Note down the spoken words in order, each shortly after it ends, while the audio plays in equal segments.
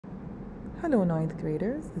Hello, ninth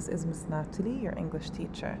graders. This is Miss Natally, your English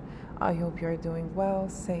teacher. I hope you are doing well,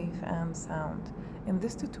 safe, and sound. In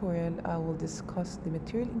this tutorial, I will discuss the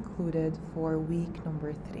material included for week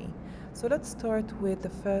number 3. So let's start with the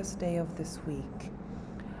first day of this week.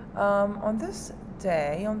 On this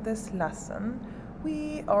lesson,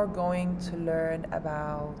 we are going to learn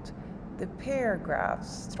about the paragraph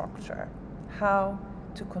structure, how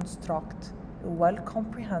to construct a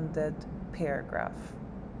well-comprehended paragraph.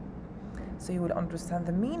 So you will understand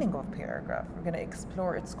the meaning of paragraph. We're going to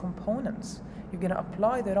explore its components. You're going to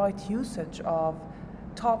apply the right usage of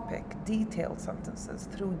topic, detailed sentences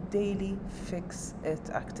through daily fix-it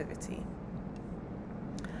activity.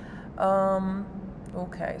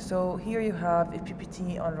 Okay, so here you have a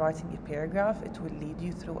PPT on writing a paragraph. It will lead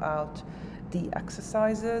you throughout the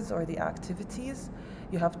exercises or the activities.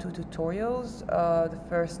 You have 2 tutorials. The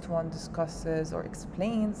first one discusses or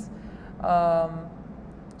explains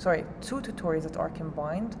 2 tutorials that are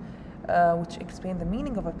combined, which explain the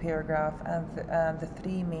meaning of a paragraph and the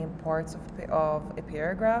 3 main parts of a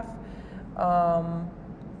paragraph.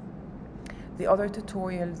 The other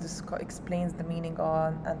tutorial explains the meaning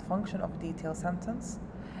and function of a detailed sentence.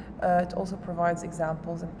 It also provides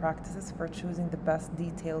examples and practices for choosing the best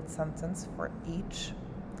detailed sentence for each.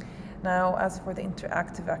 Now, as for the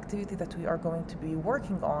interactive activity that we are going to be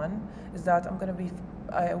working on, is that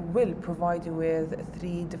I will provide you with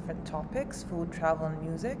 3 different topics: food, travel, and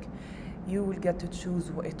music. You will get to choose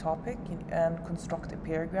a topic and construct a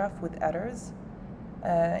paragraph with errors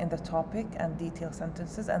in the topic and detailed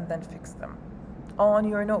sentences, and then fix them on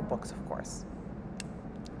your notebooks, of course.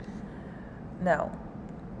 Now,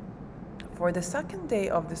 for the second day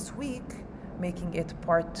of this week, making it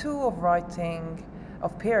part 2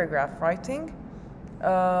 of paragraph writing,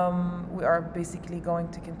 we are basically going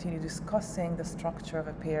to continue discussing the structure of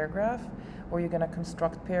a paragraph, where you're going to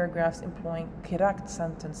construct paragraphs employing correct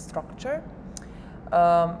sentence structure.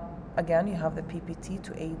 Again, you have the PPT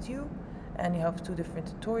to aid you, and you have 2 different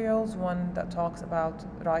tutorials, one that talks about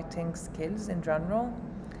writing skills in general,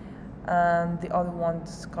 and the other one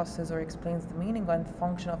discusses or explains the meaning and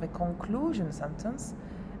function of a conclusion sentence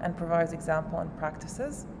and provides example and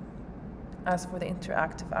practices. As for the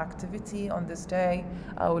interactive activity on this day,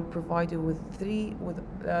 I will provide you with three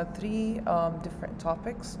different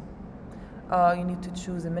topics. You need to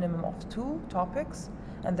choose a minimum of 2 topics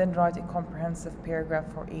and then write a comprehensive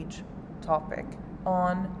paragraph for each topic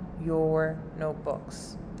on your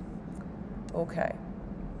notebooks. Okay.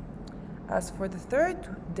 As for the third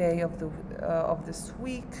day of this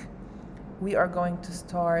week, we are going to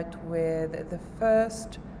start with the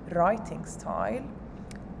first writing style,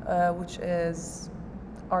 which is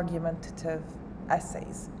argumentative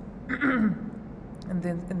essays. And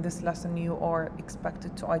then in this lesson, you are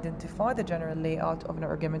expected to identify the general layout of an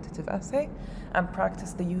argumentative essay and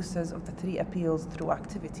practice the uses of the 3 appeals through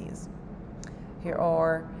activities. Here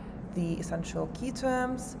are the essential key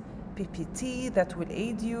terms, PPT that will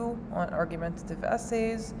aid you on argumentative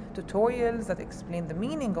essays, tutorials that explain the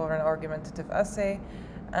meaning of an argumentative essay,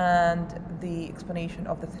 and the explanation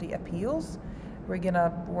of the 3 appeals. We're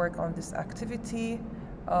gonna work on this activity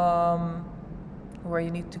where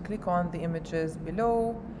you need to click on the images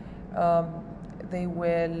below. They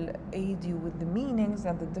will aid you with the meanings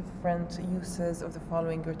and the different uses of the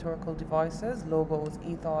following rhetorical devices: logos,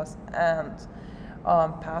 ethos, and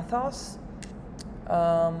pathos.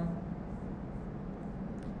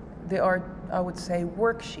 They are, I would say,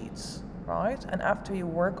 worksheets, right? And after you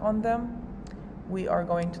work on them, we are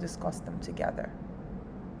going to discuss them together.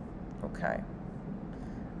 Okay.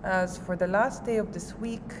 As for the last day of this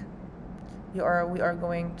week, we are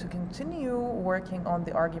going to continue working on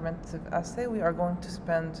the argumentative essay. We are going to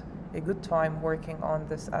spend a good time working on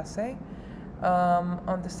this essay.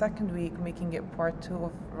 On the second week, making it part 2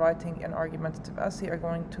 of writing an argumentative essay, are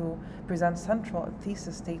going to present central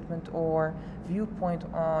thesis statement or viewpoint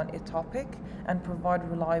on a topic and provide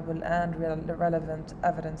reliable and relevant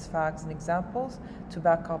evidence, facts, and examples to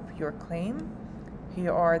back up your claim.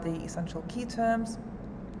 Here are the essential key terms.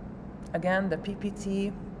 Again, the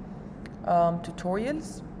PPT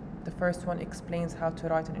tutorials. The first one explains how to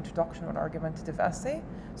write an introduction or argumentative essay.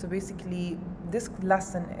 So basically, this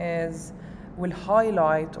lesson will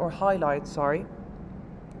highlight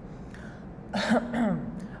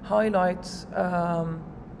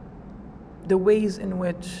the ways in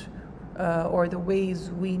which or the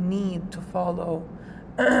ways we need to follow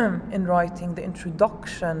in writing the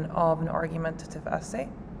introduction of an argumentative essay.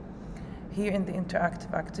 Here in the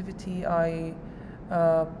interactive activity, I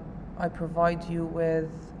provide you with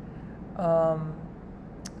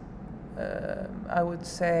I would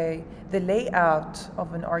say, the layout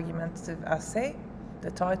of an argumentative essay,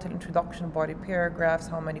 the title, introduction, body paragraphs,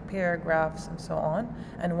 how many paragraphs, and so on,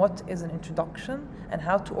 and what is an introduction, and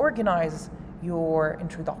how to organize your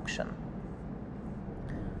introduction.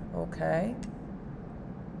 Okay.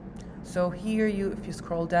 So here if you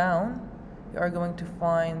scroll down, you are going to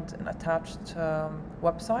find an attached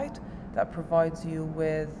website that provides you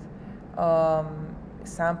with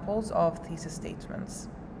samples of thesis statements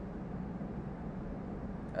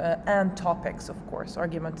and topics, of course,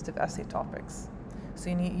 argumentative essay topics. So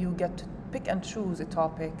you get to pick and choose a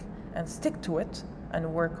topic and stick to it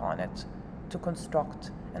and work on it to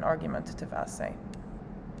construct an argumentative essay.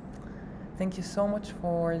 Thank you so much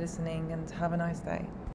for listening, and have a nice day.